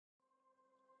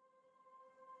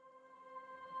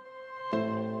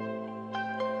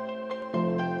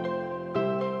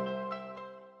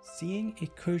Seeing a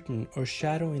curtain or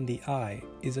shadow in the eye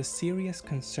is a serious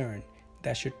concern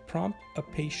that should prompt a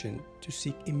patient to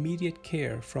seek immediate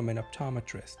care from an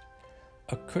optometrist.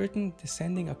 A curtain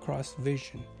descending across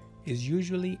vision is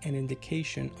usually an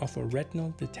indication of a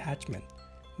retinal detachment,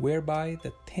 whereby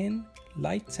the thin,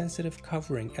 light-sensitive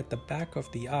covering at the back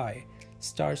of the eye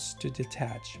starts to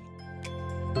detach.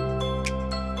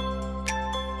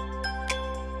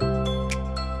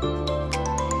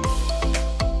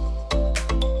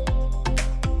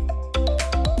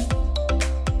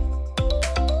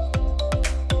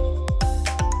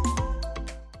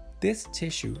 This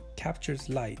tissue captures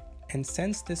light and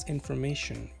sends this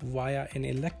information via an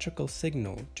electrical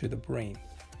signal to the brain.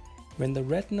 When the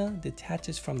retina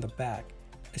detaches from the back,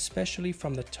 especially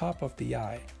from the top of the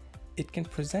eye, it can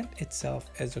present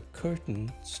itself as a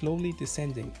curtain slowly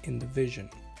descending in the vision.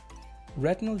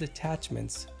 Retinal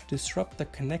detachments disrupt the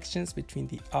connections between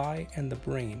the eye and the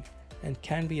brain and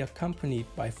can be accompanied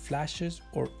by flashes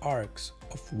or arcs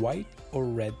of white or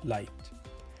red light.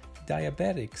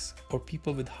 Diabetics or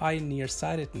people with high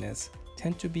nearsightedness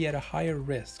tend to be at a higher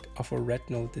risk of a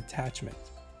retinal detachment.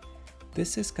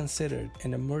 This is considered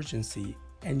an emergency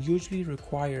and usually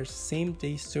requires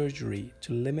same-day surgery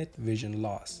to limit vision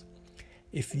loss.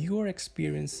 If you are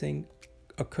experiencing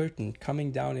a curtain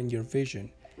coming down in your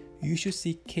vision, you should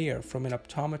seek care from an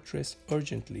optometrist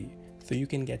urgently so you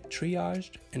can get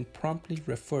triaged and promptly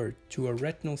referred to a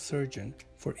retinal surgeon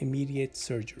for immediate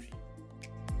surgery.